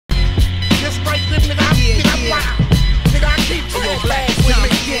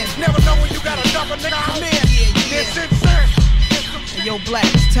Yo, Black,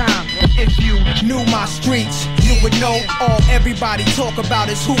 it's time. If you knew my streets, you would know all everybody talk about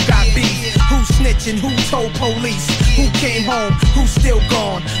is who got beef, who snitching, who told police, who came home, who's still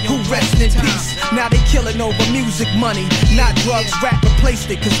gone, who resting in peace. Now they killing over music money, not drugs. Rap replaced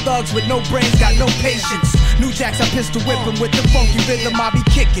it, cause thugs with no brains got no patience. New Jacks, I pistol whip him with the funky rhythm I be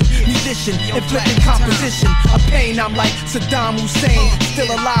kicking. Musician, inflicting composition of pain. I'm like Saddam Hussein, still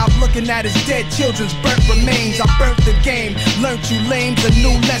alive looking at his dead children's burnt remains. I burnt the game, learned you lames a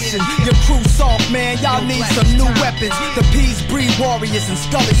new lesson. Your crew soft, man, y'all need some new weapons. The P's breed warriors and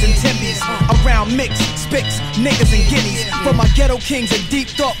scullies and timbies. Around mix, spicks, niggas and guineas. For my ghetto kings in deep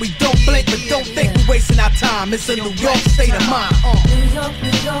thought, we don't blink, but don't think we wasting our time. It's a New York state of mind. New York,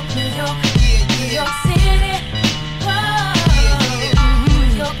 New York, New York, New York City. Whoa. New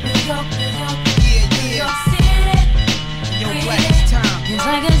York, New York, New York, New York City. Yo, Black, it's time. It's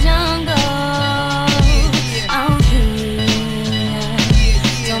like a jungle out here.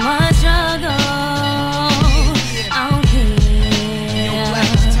 So much struggle out here. Yo, Black,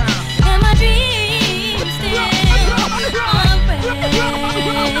 it's time. And my dreams still on race.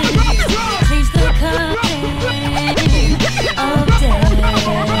 Taste the curtain of death.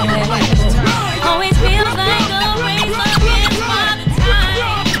 Always feels like a race against my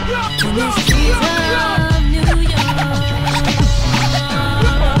time. In the streets of New York,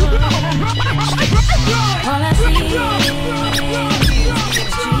 all I see is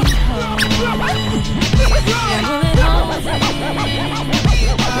street hoes and bullet holes in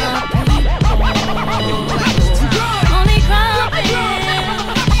only crumbling the brain.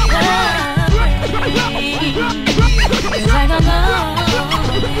 It's like I'm going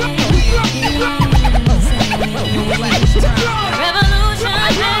insane. Revolution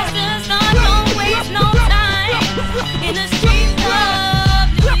has to start, don't waste no time in the streets of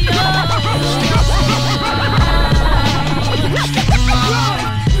New York.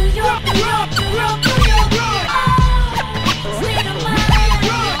 New York, New York, New York, New York. Oh, state of mind,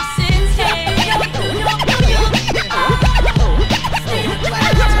 New York City. New York, New York, New York. Oh, state of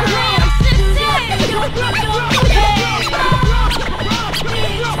mind, New York City. New York, New York,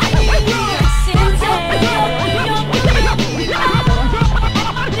 New York.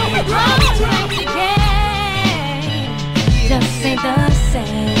 Just ain't the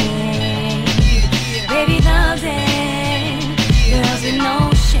same. Baby loves it, girls with no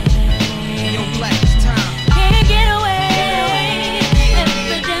shame. Yo, Black, it's time. Can't get away,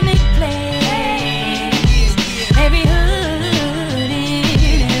 epidemic place. Every hood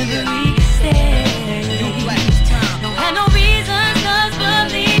in every state. Yo, Black, it's time. Don't have no reasons, cause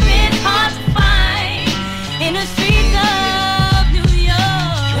believe it's hard to find in the streets of New York.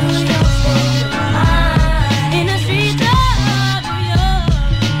 In the streets of New York.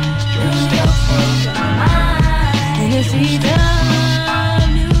 In the streets of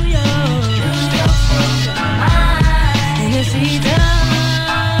New York. In the streets of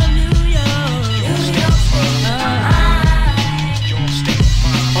New York.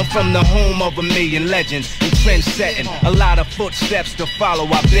 I'm from the home of a million legends and trend setting. A lot of footsteps to follow,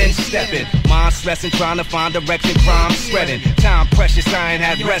 I've been stepping. Mind stressing, trying to find direction, crime spreading. Time precious, I ain't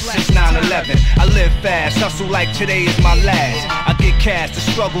had rest since 9/11. I live fast, hustle like today is my last. I get cash, the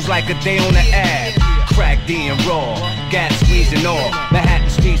struggle's like a day on the ad. Crack D and raw, gas squeezing off.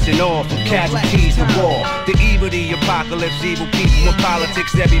 Manhattan's piecing off from casualties to war. The evil, the apocalypse, evil people in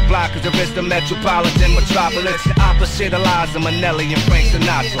politics. Every block is a risk, the metropolitan metropolis. The opposite of Liza Minnelli and Frank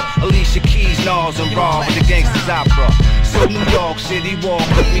Sinatra. Alicia Keys, Nas and Raw with the gangsters opera. So New York City, walk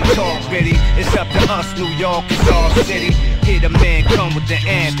with me, talk gritty. It's up to us, New York, it's our city. Hear the man come with the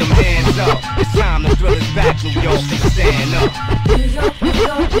anthem, hands up. It's time to thrill us back, New York, to stand up. New York, New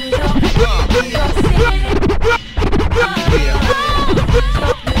York, New York, New York City. Yeah. New York,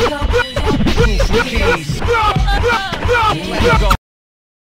 New York, New York. Keys.